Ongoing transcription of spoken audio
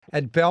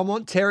at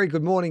Belmont. Terry,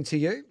 good morning to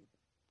you.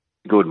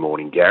 Good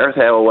morning, Gareth.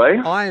 How are we?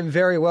 I am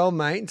very well,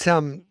 mate.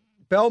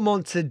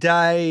 Belmont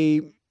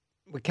today,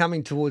 we're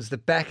coming towards the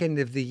back end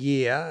of the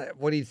year.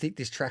 What do you think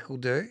this track will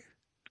do?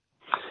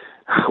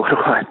 What do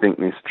I think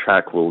this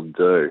track will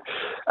do?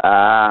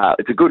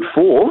 It's a good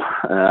four.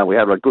 We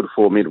had a good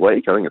four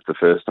midweek. I think it's the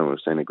first time we've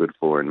seen a good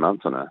four in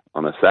months on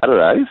a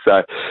Saturday.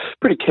 So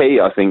pretty key,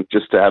 I think,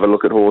 just to have a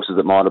look at horses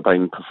that might have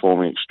been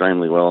performing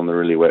extremely well on the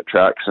really wet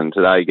tracks and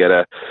today get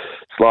a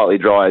slightly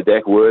drier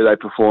deck. Were they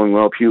performing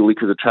well purely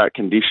because of track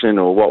condition,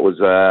 or what was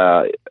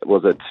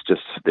it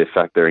just the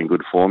fact they're in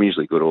good form?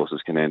 Usually good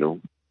horses can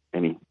handle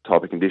any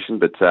type of condition,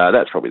 but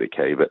that's probably the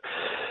key. But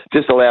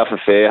just allow for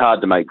fair, hard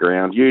to make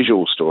ground.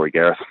 Usual story,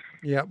 Gareth.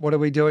 Yeah, what are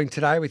we doing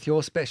today with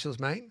your specials,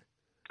 mate?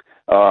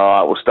 All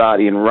right, we'll start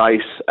in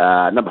race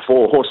number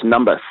 4, horse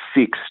number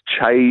 6,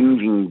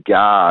 Changing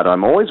Guard.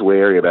 I'm always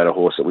wary about a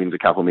horse that wins a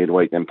couple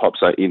midweek then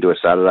pops into a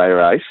Saturday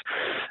race,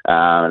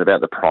 and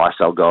about the price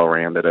I'll go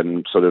around it,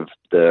 and sort of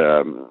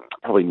the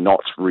probably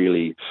not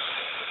really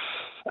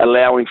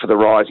allowing for the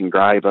rising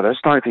grade, but I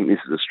just don't think this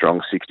is a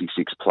strong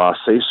 66 plus.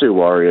 Sisu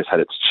Warrior's had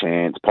its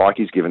chance.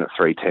 Pikey's given it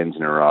 3 10s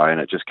in a row, and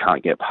it just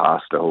can't get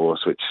past the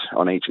horse, which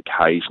on each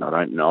occasion, I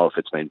don't know if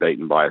it's been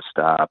beaten by a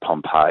star.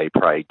 Pompeii,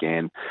 Pray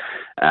Again.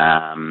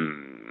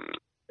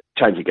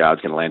 Changing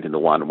Guard's going to land in the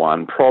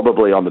 1-1,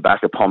 probably on the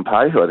back of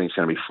Pompeii, who I think is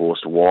going to be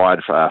forced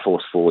forward,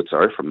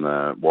 from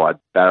the wide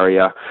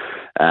barrier.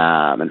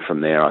 And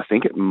from there, I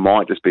think it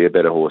might just be a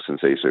better horse than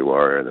Sisu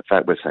Warrior. The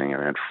fact we're seeing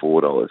around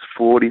 $4.40,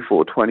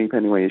 $4.20,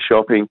 depending where you're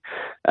shopping,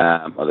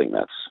 I think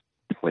that's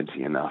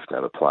plenty enough to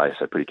have a play.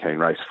 So pretty keen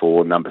race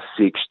 4, number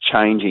 6,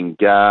 Changing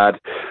Guard.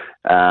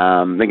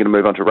 Then going to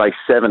move on to race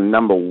 7,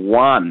 number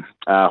 1,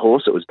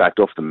 horse that was backed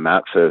off the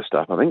mat first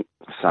up. I think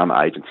some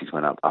agencies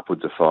went up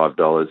upwards of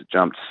 $5. It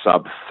jumped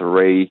sub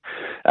 3.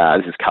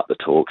 This is Cut the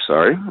Talk,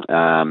 sorry.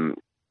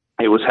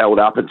 It was held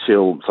up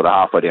until sort of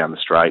halfway down the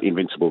straight.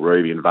 Invincible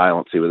Ruby and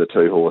Valency were the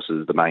 2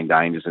 horses, the main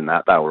dangers in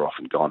that. They were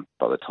often gone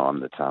by the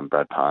time that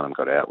Brad Parnham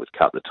got out with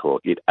Cut the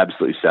Talk. It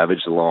absolutely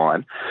savaged the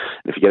line.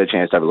 And if you get a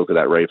chance to have a look at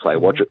that replay,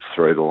 watch it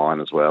through the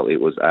line as well. It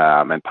was,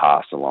 and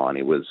past the line,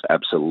 it was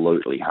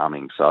absolutely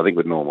humming. So I think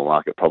with normal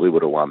luck, it probably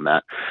would have won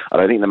that. I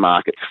don't think the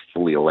market's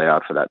fully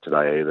allowed for that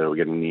today either. We're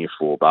getting near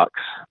 $4.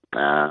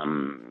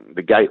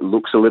 The gate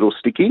looks a little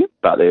sticky,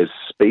 but there's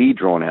speed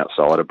drawn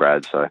outside of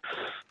Brad, so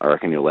I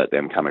reckon you'll let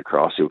them come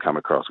across. He'll come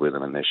across with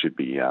them, and there should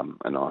be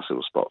a nice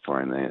little spot for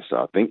him there. So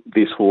I think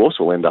this horse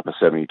will end up a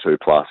 72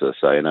 pluser.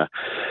 So in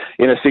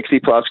a 60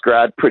 plus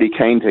grad, pretty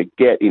keen to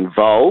get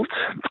involved.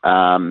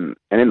 And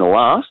in the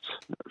last,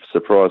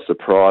 surprise,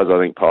 surprise, I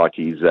think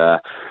Pikey's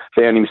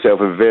found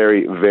himself a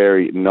very,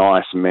 very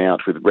nice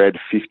mount with Red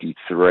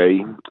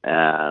 53.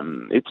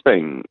 It's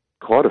been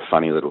quite a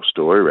funny little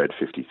story, Red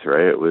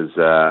 53. It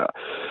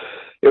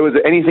was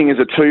anything as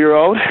a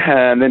 2-year-old,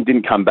 and then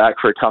didn't come back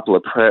for a couple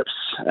of preps.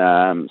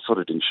 Sort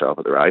of didn't show up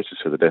at the races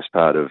for the best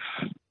part of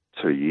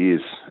 2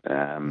 years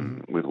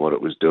with what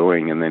it was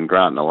doing. And then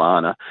Grant and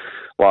Alana,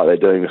 like they're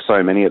doing with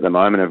so many at the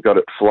moment, have got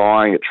it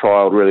flying. It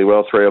trialled really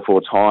well 3 or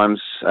 4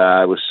 times.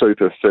 It was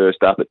super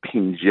first up at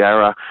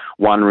Pinjarra,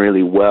 won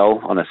really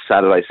well on a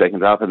Saturday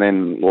second up. And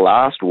then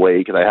last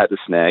week they had to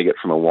snag it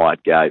from a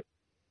wide gate.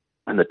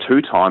 And the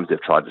 2 times they've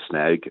tried to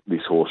snag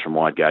this horse from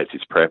wide gates,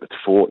 it's prep, it's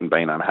fought and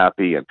been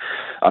unhappy. And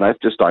I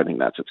just don't think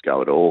that's its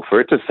go at all. For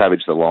it to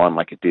savage the line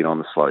like it did on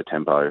the slow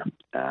tempo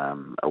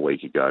a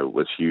week ago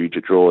was huge.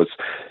 It draws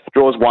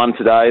 1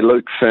 today.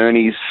 Luke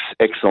Fernie's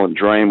Excellent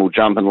Dream will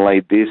jump and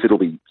lead this. It'll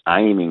be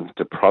aiming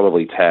to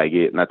probably tag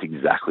it, and that's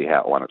exactly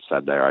how it won its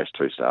Saturday race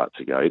 2 starts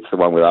ago. It's the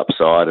one with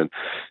upside, and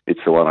it's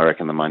the one I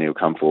reckon the money will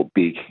come for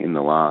big in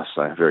the last.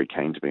 So very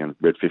keen to be on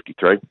Red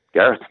 53.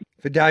 Gareth?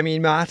 For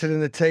Damien Martin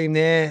and the team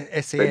there,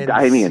 SEN.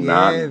 Damien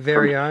Martin.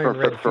 Very own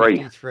Red 3.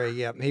 53.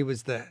 Yeah, he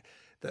was the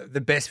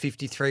best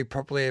 53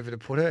 probably ever to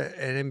put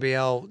an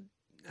NBL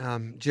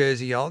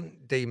jersey on.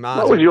 D.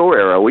 Martin. What was your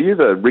era? Were you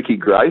the Ricky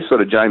Gray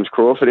sort of James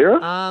Crawford era?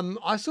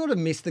 I sort of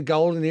missed the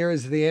golden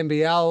eras of the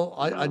NBL.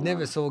 I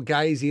never saw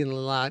Gazy and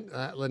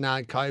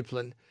Leonard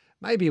Copeland.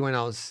 Maybe when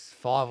I was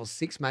 5 or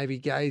 6, maybe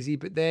Gazy,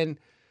 but then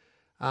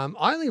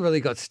I only really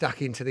got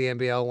stuck into the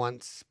NBL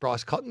once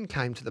Bryce Cotton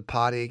came to the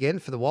party again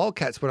for the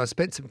Wildcats when I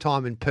spent some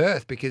time in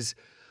Perth, because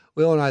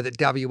we all know that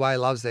WA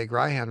loves their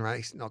greyhound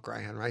race, not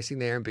greyhound racing,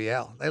 their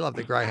NBL. They love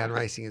the greyhound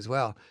racing as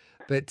well.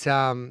 But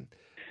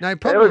no,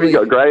 probably. How have you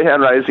got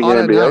greyhound racing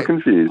and NBL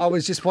confused? I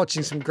was just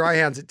watching some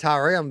greyhounds at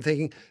Taree. I'm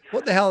thinking,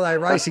 what the hell are they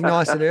racing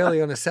nice and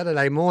early on a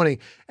Saturday morning?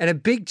 And a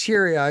big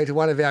cheerio to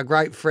one of our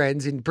great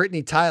friends in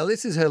Brittany Taylor.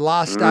 This is her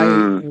last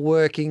day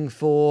working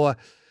for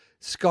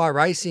Sky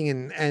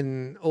Racing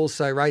and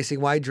also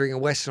racing wagering in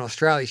Western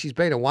Australia. She's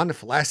been a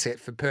wonderful asset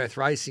for Perth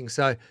racing.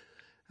 So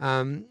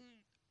I'm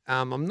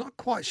not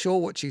quite sure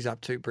what she's up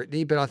to,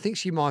 Brittany, but I think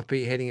she might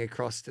be heading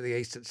across to the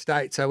eastern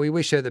state. So we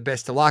wish her the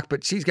best of luck,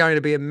 but she's going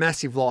to be a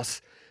massive loss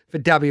for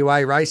WA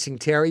racing.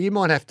 Terry, you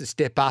might have to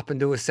step up and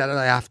do a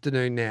Saturday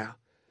afternoon now.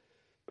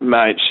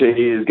 Mate, she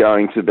is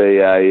going to be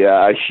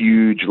a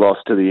huge loss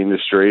to the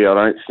industry. I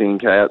don't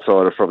think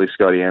outside of probably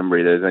Scotty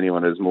Embry, there's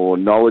anyone who's more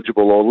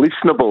knowledgeable or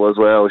listenable as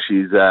well.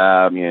 She's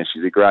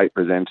she's a great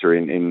presenter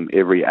in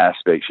every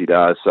aspect she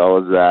does. So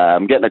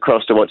I'm getting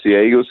across to watch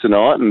the Eagles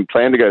tonight and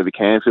plan to go to the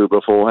Canfield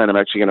beforehand. I'm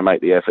actually going to make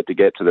the effort to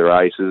get to the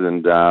races,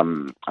 and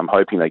I'm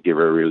hoping they give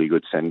her a really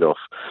good send-off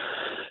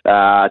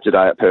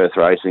today at Perth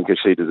Racing, because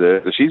she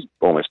deserves it. She's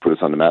almost put us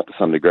on the map to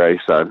some degree.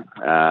 So,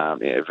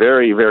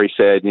 very, very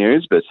sad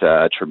news, but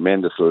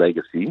tremendous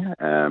legacy.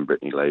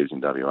 Brittany leaves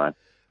in WA.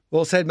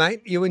 Well said,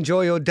 mate. You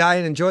enjoy your day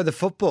and enjoy the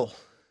football.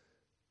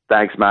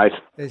 Thanks, mate.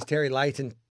 There's Terry Leighton.